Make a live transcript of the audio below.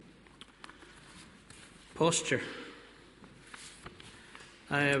Posture.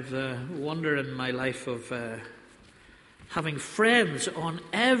 I have the wonder in my life of having friends on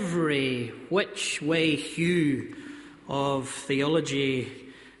every which way hue of theology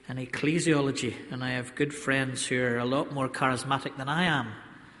and ecclesiology, and I have good friends who are a lot more charismatic than I am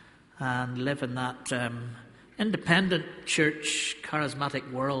and live in that independent church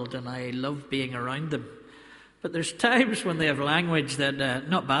charismatic world, and I love being around them. But there's times when they have language that,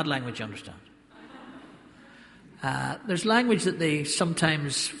 not bad language, you understand. There's language that they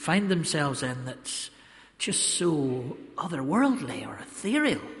sometimes find themselves in that's just so otherworldly or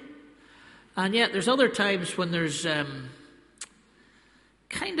ethereal. And yet there's other times when there's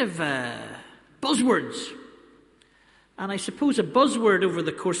buzzwords. And I suppose a buzzword over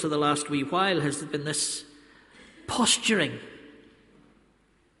the course of the last wee while has been this posturing.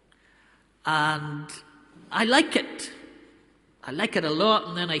 And I like it. I like it a lot,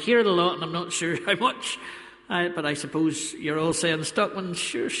 and then I hear it a lot, and I'm not sure how much. But I suppose you're all saying, Stockman,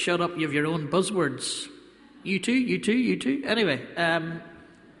 sure, shut up, you have your own buzzwords. You too, you too, you too. Anyway,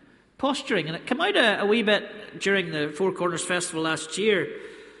 posturing. And it came out a wee bit during the Four Corners Festival last year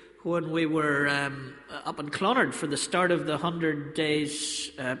when we were up in Clonard for the start of the 100 days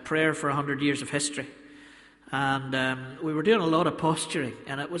prayer for 100 years of history. And we were doing a lot of posturing.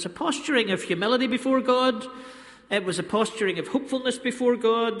 And it was a posturing of humility before God. It was a posturing of hopefulness before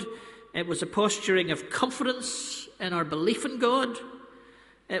God. It was a posturing of confidence in our belief in God.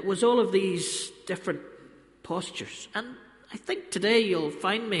 It was all of these different postures. And I think today you'll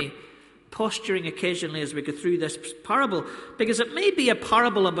find me posturing occasionally as we go through this parable, because it may be a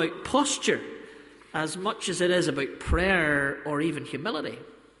parable about posture as much as it is about prayer or even humility.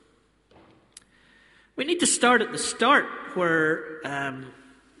 We need to start at the start where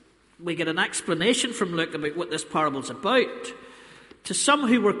we get an explanation from Luke about what this parable's about. To some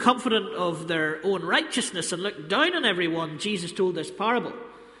who were confident of their own righteousness and looked down on everyone, Jesus told this parable.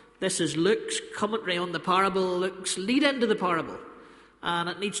 This is Luke's commentary on the parable, Luke's lead into the parable, and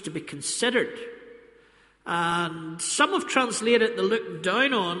it needs to be considered. And some have translated the look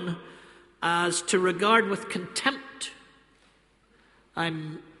down on as to regard with contempt.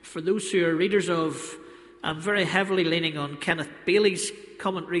 For those who are readers of, I'm very heavily leaning on Kenneth Bailey's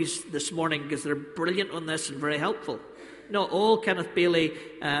commentaries this morning because they're brilliant on this and very helpful. Not all Kenneth Bailey,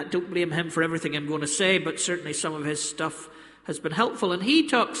 don't blame him for everything I'm going to say, but certainly some of his stuff has been helpful. And he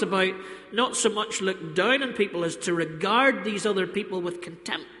talks about not so much look down on people as to regard these other people with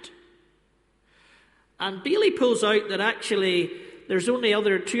contempt. And Bailey pulls out that actually there's only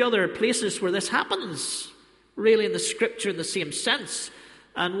two other places where this happens, really in the scripture in the same sense.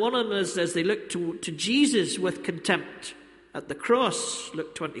 And one of them is as they look to Jesus with contempt at the cross,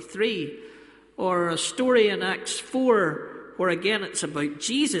 Luke 23, or a story in Acts 4 where again it's about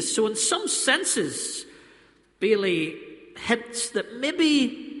Jesus. So in some senses, Bailey hints that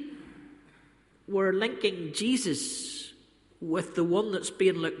maybe we're linking Jesus with the one that's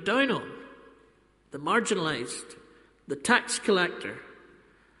being looked down on, the marginalized, the tax collector,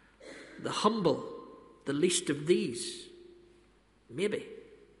 the humble, the least of these. Maybe.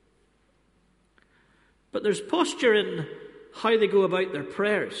 But there's posture in how they go about their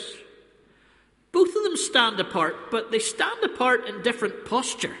prayers. Both of them stand apart, but they stand apart in different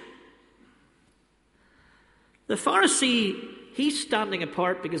posture. The Pharisee, he's standing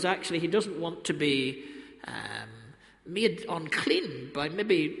apart because actually he doesn't want to be made unclean by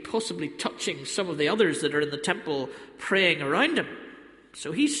maybe possibly touching some of the others that are in the temple praying around him.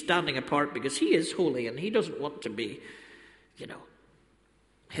 So he's standing apart because he is holy and he doesn't want to be,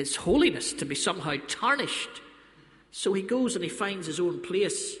 his holiness to be somehow tarnished. So he goes and he finds his own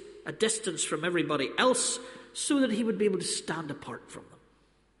place, a distance from everybody else, so that he would be able to stand apart from them.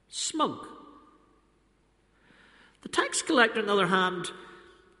 Smug. The tax collector, on the other hand,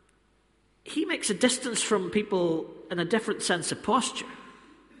 he makes a distance from people in a different sense of posture.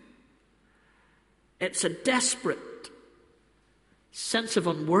 It's a desperate sense of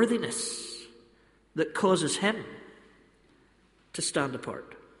unworthiness that causes him to stand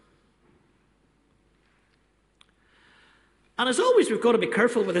apart. And as always, we've got to be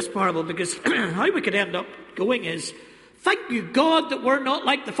careful with this parable because how we could end up going is, thank you, God, that we're not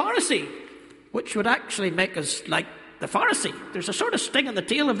like the Pharisee, which would actually make us like the Pharisee. There's a sort of sting in the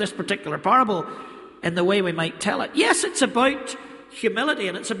tail of this particular parable in the way we might tell it. Yes, it's about humility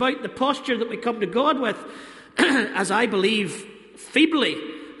and it's about the posture that we come to God with, as I believe feebly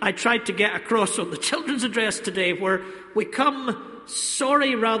I tried to get across on the children's address today, where we come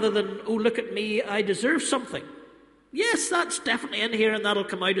sorry rather than, oh, look at me, I deserve something. Yes, that's definitely in here and that'll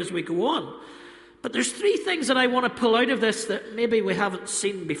come out as we go on. But there's three things that I want to pull out of this that maybe we haven't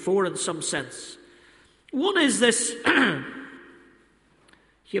seen before in some sense. One is this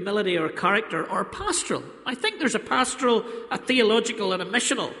humility or character or pastoral. I think there's a pastoral, a theological, and a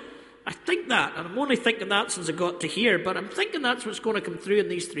missional. I think that, and I'm only thinking that since I got to here, but I'm thinking that's what's going to come through in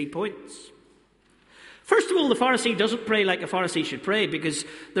these 3 points. First of all, the Pharisee doesn't pray like a Pharisee should pray, because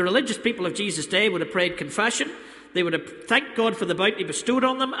the religious people of Jesus' day would have prayed confession. They would have thanked God for the bounty bestowed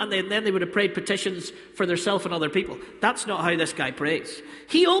on them, and then they would have prayed petitions for themselves and other people. That's not how this guy prays.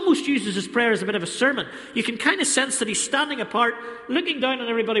 He almost uses his prayer as a bit of a sermon. You can kind of sense that he's standing apart, looking down on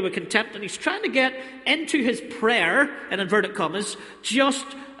everybody with contempt, and he's trying to get into his prayer, in inverted commas, just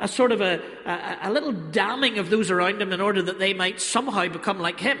a sort of a little damning of those around him in order that they might somehow become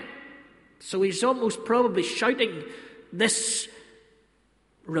like him. So he's almost probably shouting this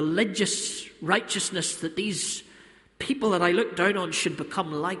religious righteousness that these people that I look down on should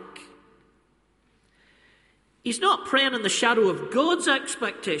become like. He's not praying in the shadow of God's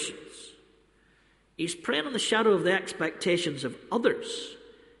expectations. He's praying in the shadow of the expectations of others.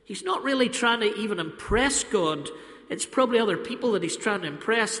 He's not really trying to even impress God. It's probably other people that he's trying to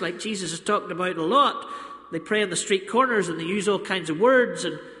impress, like Jesus has talked about a lot. They pray in the street corners and they use all kinds of words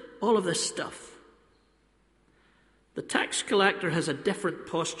and all of this stuff. The tax collector has a different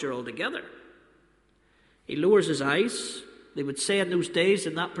posture altogether. He lowers his eyes. They would say in those days,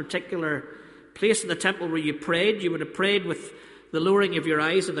 in that particular place in the temple where you prayed, you would have prayed with the lowering of your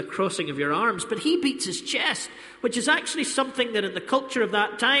eyes and the crossing of your arms. But he beats his chest, which is actually something that in the culture of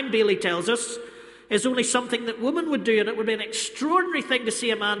that time, Bailey tells us, is only something that women would do. And it would be an extraordinary thing to see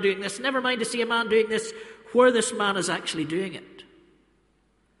a man doing this, never mind to see a man doing this where this man is actually doing it.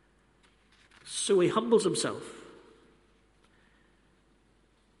 So he humbles himself.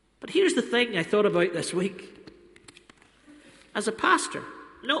 But here's the thing I thought about this week. As a pastor,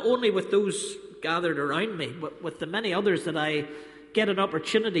 not only with those gathered around me, but with the many others that I get an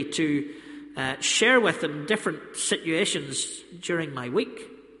opportunity to share with in different situations during my week,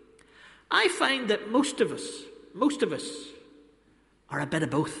 I find that most of us are a bit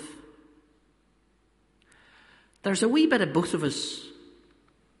of both. There's a wee bit of both of us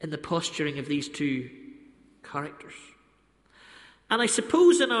in the posturing of these 2 characters. And I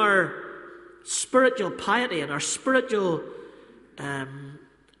suppose in our spiritual piety and our spiritual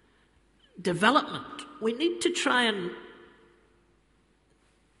development, we need to try and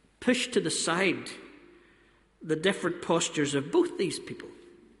push to the side the different postures of both these people.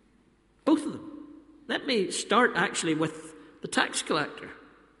 Both of them. Let me start actually with the tax collector.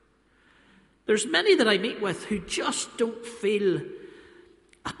 There's many that I meet with who just don't feel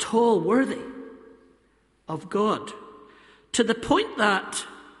at all worthy of God, to the point that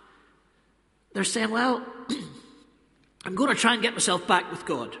they're saying, well, I'm going to try and get myself back with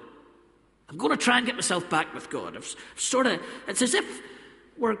God. I'm going to try and get myself back with God. It's as if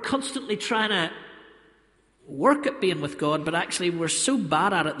we're constantly trying to work at being with God, but actually we're so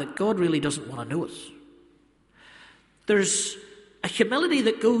bad at it that God really doesn't want to know us. There's a humility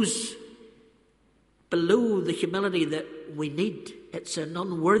that goes below the humility that we need. It's an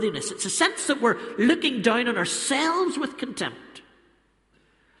unworthiness. It's a sense that we're looking down on ourselves with contempt.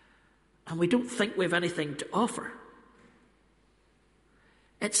 And we don't think we have anything to offer.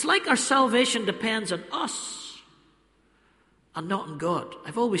 It's like our salvation depends on us and not on God.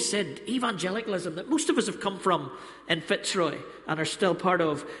 I've always said evangelicalism that most of us have come from in Fitzroy and are still part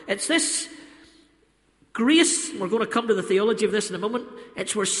of. It's this grace. We're going to come to the theology of this in a moment.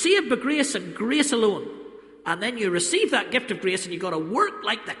 It's we're saved by grace and grace alone. And then you receive that gift of grace and you've got to work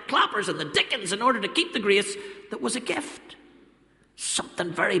like the clappers and the dickens in order to keep the grace that was a gift.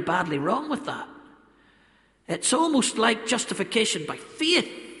 Something very badly wrong with that. It's almost like justification by faith.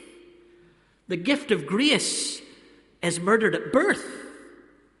 The gift of grace is murdered at birth.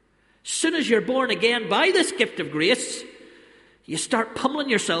 As soon as you're born again by this gift of grace, you start pummeling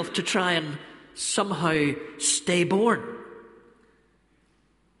yourself to try and somehow stay born.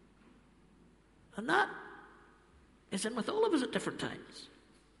 And that is in with all of us at different times.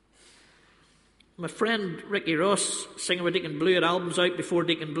 My friend Ricky Ross, singing with Deacon Blue, had albums out before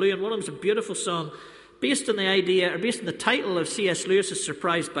Deacon Blue, and one of them's a beautiful song based on the title of C.S. Lewis's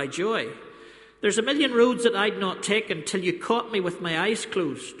Surprised by Joy. There's a million roads that I'd not taken till you caught me with my eyes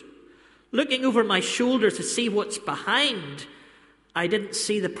closed. Looking over my shoulder to see what's behind, I didn't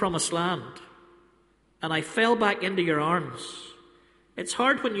see the promised land. And I fell back into your arms. It's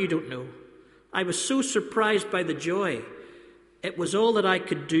hard when you don't know. I was so surprised by the joy. It was all that I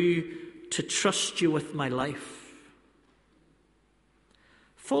could do to trust you with my life.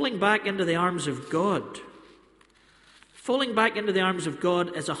 Falling back into the arms of God. Falling back into the arms of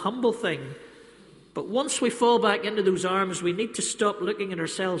God is a humble thing. But once we fall back into those arms, we need to stop looking at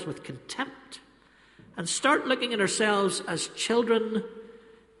ourselves with contempt and start looking at ourselves as children,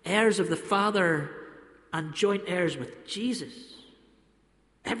 heirs of the Father, and joint heirs with Jesus.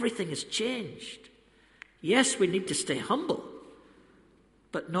 Everything has changed. Yes, we need to stay humble,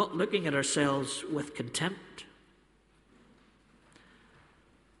 but not looking at ourselves with contempt.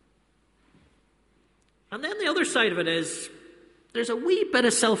 And then the other side of it is, there's a wee bit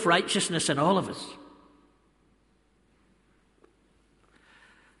of self-righteousness in all of us.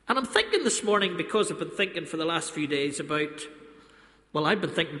 And I'm thinking this morning, because I've been thinking for the last few days about, well, I've been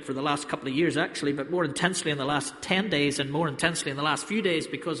thinking for the last couple of years actually, but more intensely in the last 10 days and more intensely in the last few days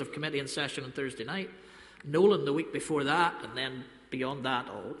because of committee in session on Thursday night. Nolan the week before that, and then beyond that,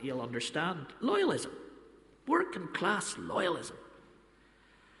 you'll understand. Loyalism. Working class loyalism.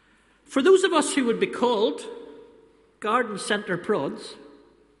 For those of us who would be called garden centre prods,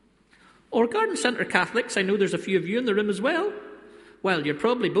 or garden centre Catholics, I know there's a few of you in the room as well. Well, you're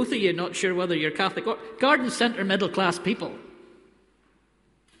probably, both of you, not sure whether you're Catholic or garden centre middle class people.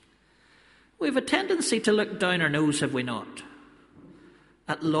 We have a tendency to look down our nose, have we not,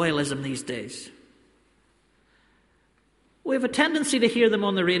 at loyalism these days. We have a tendency to hear them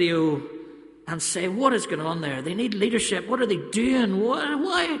on the radio and say, what is going on there? They need leadership. What are they doing?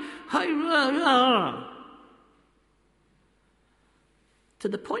 Why? How? To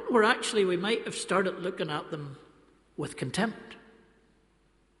the point where actually we might have started looking at them with contempt.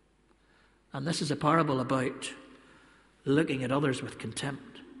 And this is a parable about looking at others with contempt.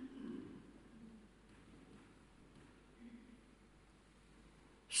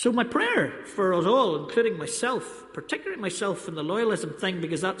 So my prayer for us all, including myself, particularly myself in the loyalism thing,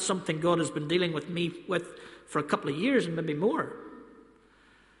 because that's something God has been dealing with me with for a couple of years and maybe more.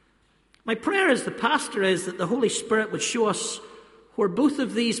 My prayer as the pastor is that the Holy Spirit would show us where both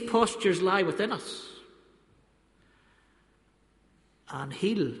of these postures lie within us and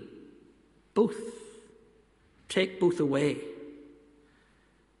heal both, take both away,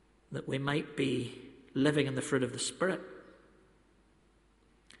 that we might be living in the fruit of the Spirit.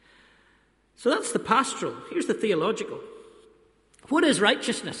 So that's the pastoral. Here's the theological. What is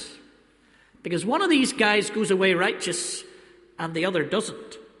righteousness? Because one of these guys goes away righteous and the other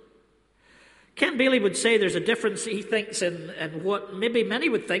doesn't. Ken Bailey would say there's a difference, he thinks, in what maybe many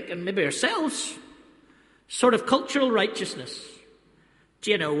would think, and maybe ourselves, sort of cultural righteousness.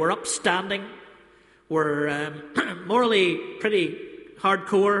 You know, we're upstanding, we're morally pretty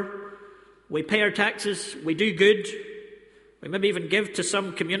hardcore, we pay our taxes, we do good, we maybe even give to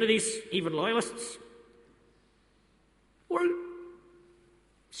some communities, even loyalists. We're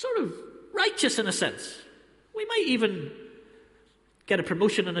sort of righteous in a sense. We might even get a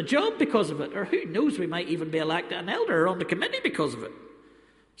promotion and a job because of it, or who knows, we might even be elected an elder or on the committee because of it.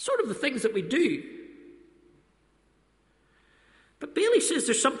 Sort of the things that we do. But Bailey says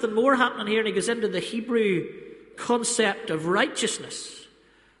there's something more happening here, and he goes into the Hebrew concept of righteousness,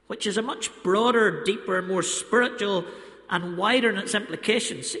 which is a much broader, deeper, more spiritual and wider in its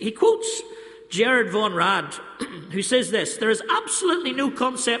implications. He quotes Gerard von Rad, who says this: there is absolutely no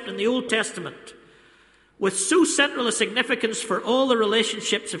concept in the Old Testament with so central a significance for all the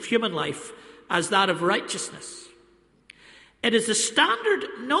relationships of human life as that of righteousness. It is the standard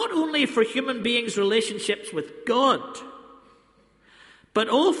not only for human beings' relationships with God, but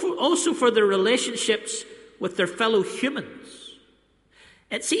also for their relationships with their fellow humans.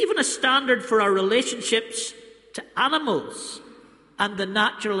 It's even a standard for our relationships to animals and the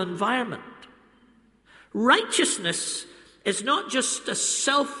natural environment. Righteousness is not just a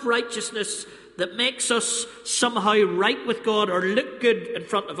self-righteousness that makes us somehow right with God or look good in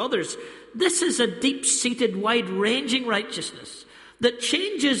front of others. This is a deep-seated, wide-ranging righteousness that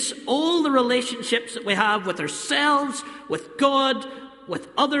changes all the relationships that we have with ourselves, with God, with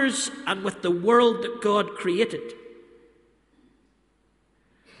others, and with the world that God created.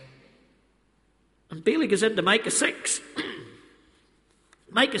 And Bailey goes into Micah 6.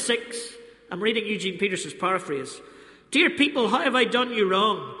 Micah 6, I'm reading Eugene Peterson's paraphrase. Dear people, how have I done you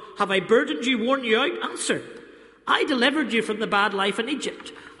wrong? Have I burdened you, worn you out? Answer. I delivered you from the bad life in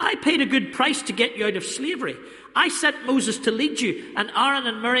Egypt. I paid a good price to get you out of slavery. I sent Moses to lead you, and Aaron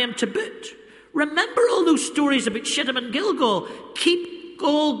and Miriam to boot. Remember all those stories about Shittim and Gilgal. Keep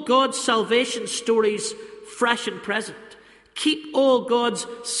all God's salvation stories fresh and present. Keep all God's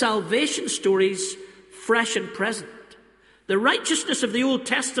salvation stories fresh and present. The righteousness of the Old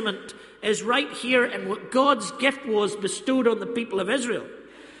Testament is right here in what God's gift was bestowed on the people of Israel.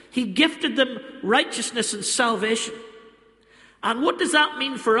 He gifted them righteousness and salvation. And what does that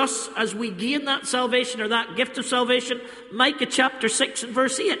mean for us as we gain that salvation or that gift of salvation? Micah chapter 6 and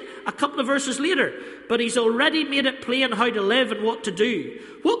verse 8, a couple of verses later. But he's already made it plain how to live and what to do.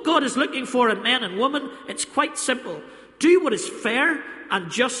 What God is looking for in men and women, it's quite simple. Do what is fair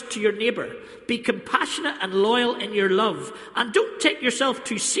and just to your neighbour. Be compassionate and loyal in your love. And don't take yourself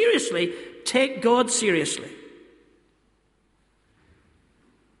too seriously. Take God seriously.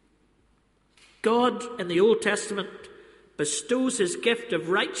 God in the Old Testament bestows his gift of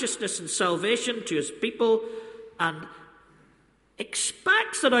righteousness and salvation to his people and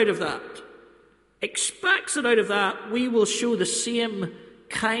expects that out of that we will show the same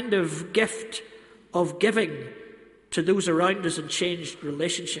kind of gift of giving to those around us in changed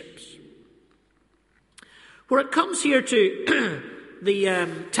relationships. Where it comes here to the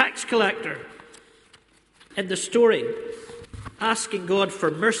tax collector in the story asking God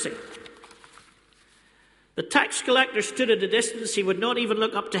for mercy. The tax collector stood at a distance. He would not even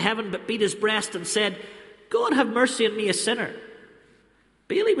look up to heaven, but beat his breast and said, God, have mercy on me, a sinner.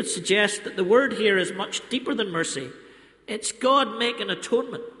 Bailey would suggest that the word here is much deeper than mercy. It's God making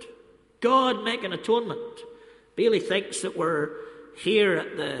atonement. God making atonement. Bailey thinks that we're here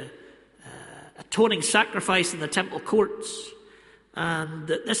at the atoning sacrifice in the temple courts. And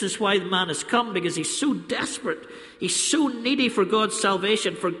that this is why the man has come, because he's so desperate. He's so needy for God's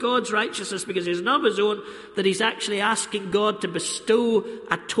salvation, for God's righteousness, because he's not of his own, that he's actually asking God to bestow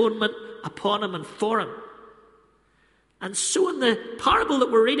atonement upon him and for him. And so in the parable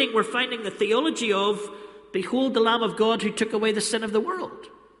that we're reading, we're finding the theology of, behold the Lamb of God who took away the sin of the world.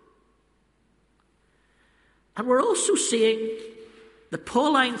 And we're also seeing the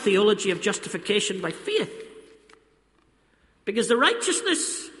Pauline theology of justification by faith. Because the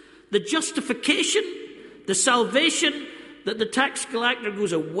righteousness, the justification, the salvation that the tax collector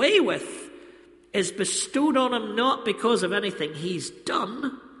goes away with is bestowed on him not because of anything he's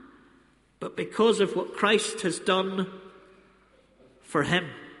done, but because of what Christ has done for him.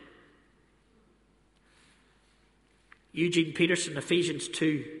 Eugene Peterson, Ephesians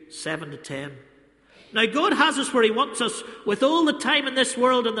 2, 7-10. Now God has us where he wants us with all the time in this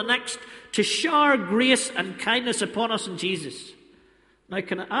world and the next to shower grace and kindness upon us in Jesus. Now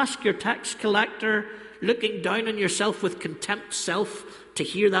can I ask your tax collector looking down on yourself with contempt self to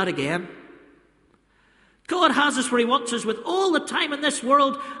hear that again? God has us where he wants us with all the time in this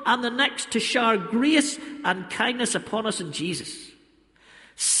world and the next to shower grace and kindness upon us in Jesus.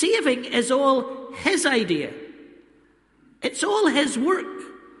 Saving is all his idea. It's all his work.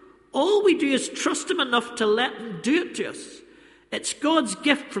 All we do is trust him enough to let him do it to us. It's God's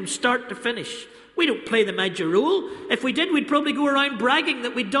gift from start to finish. We don't play the major role. If we did, we'd probably go around bragging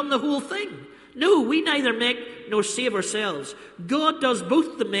that we'd done the whole thing. No, we neither make nor save ourselves. God does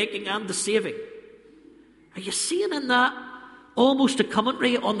both the making and the saving. Are you seeing in that almost a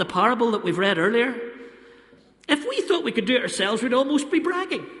commentary on the parable that we've read earlier? If we thought we could do it ourselves, we'd almost be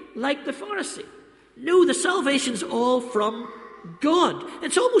bragging, like the Pharisee. No, the salvation's all from God.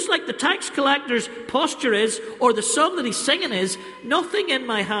 It's almost like the tax collector's posture is, or the song that he's singing is, nothing in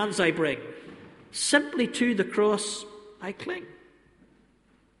my hands I bring, simply to the cross I cling.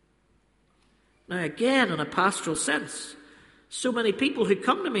 Now again, in a pastoral sense, so many people who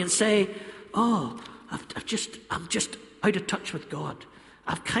come to me and say, oh, I'm just out of touch with God.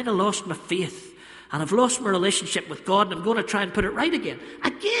 I've kind of lost my faith. And I've lost my relationship with God, and I'm going to try and put it right again.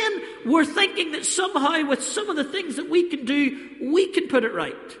 Again, we're thinking that somehow with some of the things that we can do, we can put it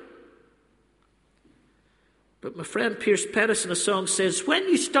right. But my friend Pierce Pettis in a song says, when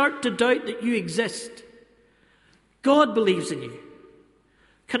you start to doubt that you exist, God believes in you.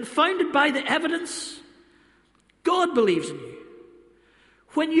 Confounded by the evidence, God believes in you.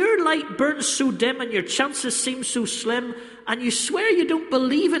 When your light burns so dim and your chances seem so slim, and you swear you don't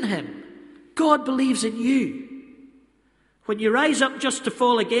believe in him, God believes in you. When you rise up just to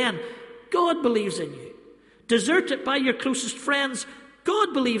fall again, God believes in you. Deserted by your closest friends,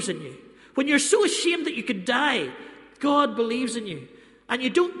 God believes in you. When you're so ashamed that you could die, God believes in you. And you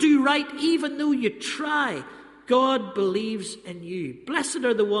don't do right even though you try, God believes in you. Blessed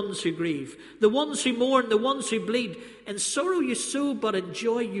are the ones who grieve, the ones who mourn, the ones who bleed. In sorrow you sow, but in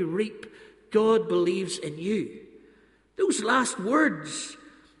joy you reap. God believes in you. Those last words,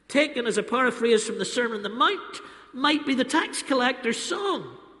 taken as a paraphrase from the Sermon on the Mount, might be the tax collector's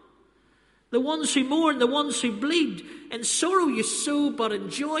song. The ones who mourn, the ones who bleed. In sorrow you sow, but in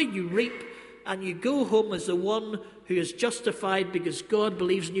joy you reap. And you go home as the one who is justified because God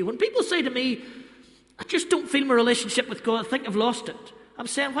believes in you. When people say to me, I just don't feel my relationship with God, I think I've lost it, I'm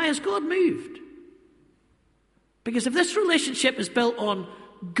saying, why has God moved? Because if this relationship is built on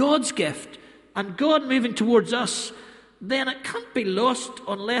God's gift and God moving towards us, then it can't be lost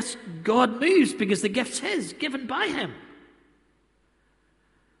unless God moves, because the gift's his, given by him.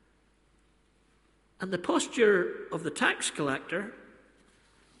 And the posture of the tax collector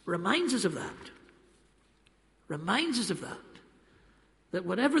reminds us of that. Reminds us of that. That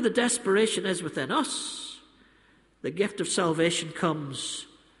whatever the desperation is within us, the gift of salvation comes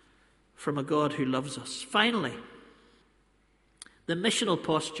from a God who loves us. Finally, the missional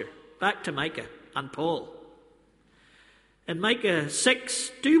posture. Back to Micah and Paul. In Micah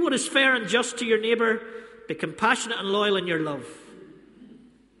 6, do what is fair and just to your neighbour. Be compassionate and loyal in your love.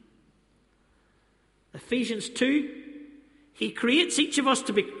 Ephesians 2, he creates each of us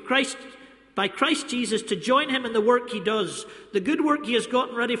to be by Christ Jesus, to join him in the work he does. The good work he has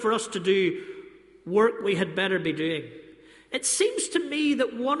gotten ready for us to do, work we had better be doing. It seems to me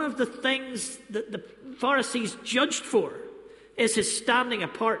that one of the things that the Pharisees judged for is his standing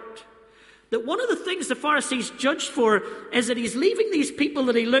apart. That one of the things the Pharisees judged for is that he's leaving these people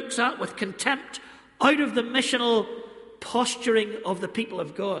that he looks at with contempt out of the missional posturing of the people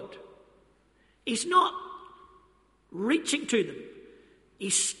of God. He's not reaching to them.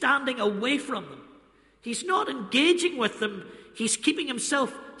 He's standing away from them. He's not engaging with them. He's keeping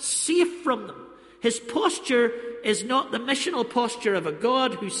himself safe from them. His posture is not the missional posture of a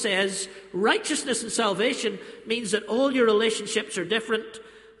God who says righteousness and salvation means that all your relationships are different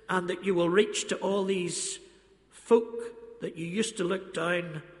and that you will reach to all these folk that you used to look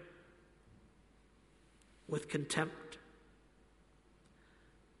down with contempt.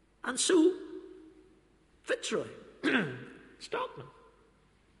 And so, Fitzroy, Stockman,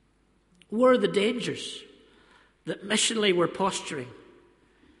 were the dangers that missionally we're posturing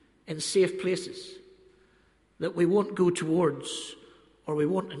in safe places that we won't go towards or we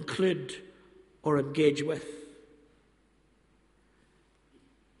won't include or engage with.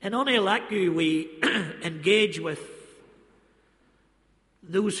 In Onialaku, we engage with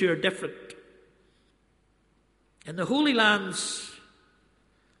those who are different. In the Holy Lands,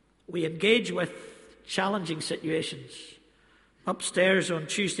 we engage with challenging situations. Upstairs on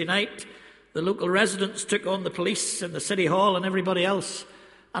Tuesday night, the local residents took on the police and the City Hall and everybody else.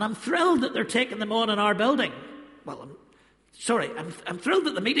 And I'm thrilled that they're taking them on in our building. Well, I'm thrilled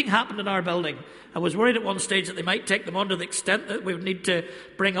that the meeting happened in our building. I was worried at one stage that they might take them on to the extent that we would need to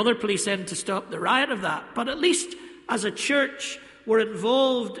bring other police in to stop the riot of that. But at least as a church, we're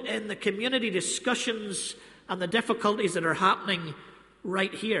involved in the community discussions and the difficulties that are happening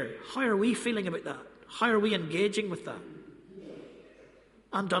right here. How are we feeling about that? How are we engaging with that?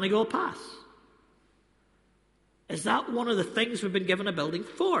 And Donegal Pass. Is that one of the things we've been given a building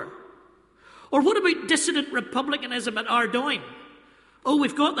for? Or what about dissident republicanism at Ardoyne? Oh,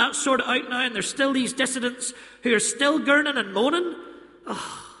 we've got that sorted out now, and there's still these dissidents who are still gurning and moaning.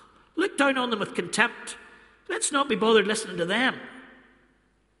 Oh, look down on them with contempt. Let's not be bothered listening to them.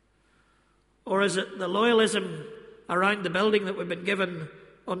 Or is it the loyalism around the building that we've been given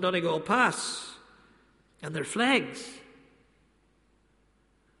on Donegal Pass and their flags?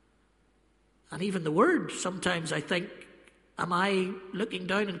 And even the word, sometimes I think, am I looking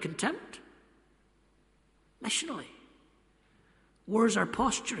down in contempt? Missionally. Where's our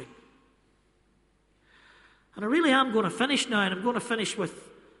posturing? And I really am going to finish now, and I'm going to finish with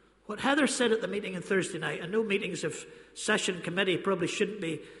what Heather said at the meeting on Thursday night. I know meetings of session committee probably shouldn't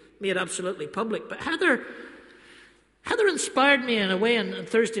be made absolutely public, but Heather inspired me in a way on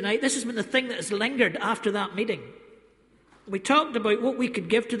Thursday night. This has been the thing that has lingered after that meeting. We talked about what we could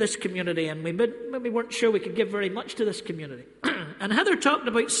give to this community, and we maybe weren't sure we could give very much to this community. And Heather talked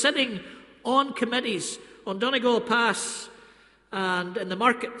about sitting on committees on Donegal Pass and in the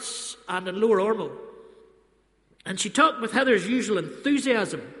markets and in Lower Ormo. And she talked with Heather's usual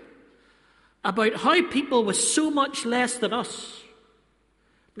enthusiasm about how people with so much less than us,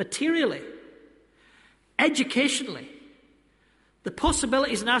 materially, educationally, the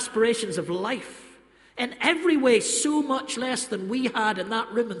possibilities and aspirations of life, in every way so much less than we had in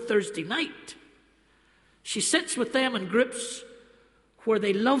that room on Thursday night. She sits with them in groups where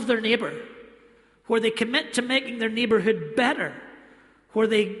they love their neighbour, where they commit to making their neighbourhood better, where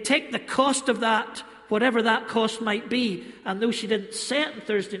they take the cost of that, whatever that cost might be. And though she didn't say it on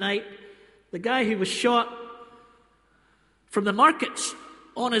Thursday night, the guy who was shot from the markets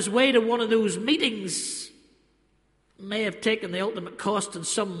on his way to one of those meetings may have taken the ultimate cost on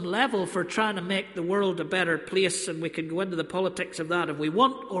some level for trying to make the world a better place, and we can go into the politics of that if we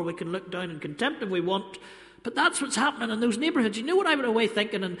want, or we can look down in contempt if we want. But that's what's happening in those neighbourhoods. You know what I went away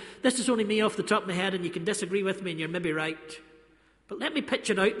thinking, and this is only me off the top of my head, and you can disagree with me and you're maybe right. But let me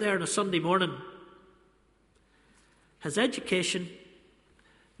pitch it out there on a Sunday morning. Has education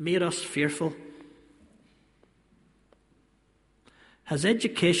made us fearful? Has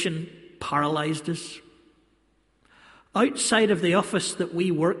education paralyzed us? Outside of the office that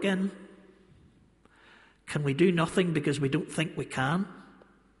we work in, can we do nothing because we don't think we can?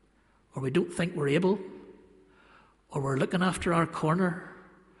 Or we don't think we're able? Or we're looking after our corner?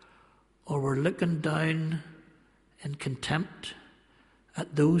 Or we're looking down in contempt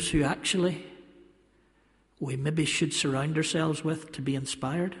at those who actually we maybe should surround ourselves with to be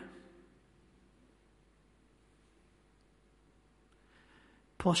inspired?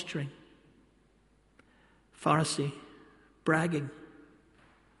 Posturing, Pharisee, bragging,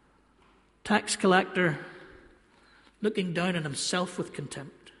 tax collector, looking down on himself with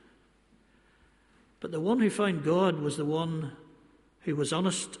contempt. But the one who found God was the one who was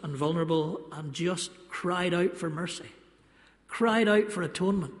honest and vulnerable and just cried out for mercy, cried out for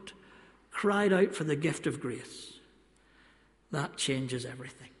atonement, cried out for the gift of grace. That changes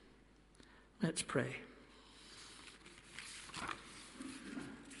everything. Let's pray.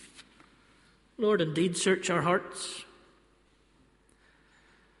 Lord, indeed, search our hearts.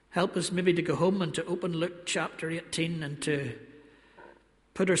 Help us maybe to go home and to open Luke chapter 18 and to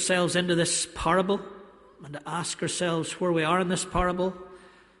put ourselves into this parable and to ask ourselves where we are in this parable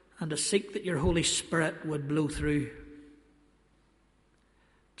and to seek that your Holy Spirit would blow through.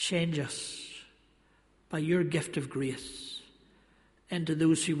 Change us by your gift of grace into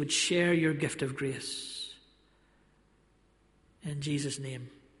those who would share your gift of grace. In Jesus' name.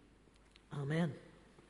 Amen.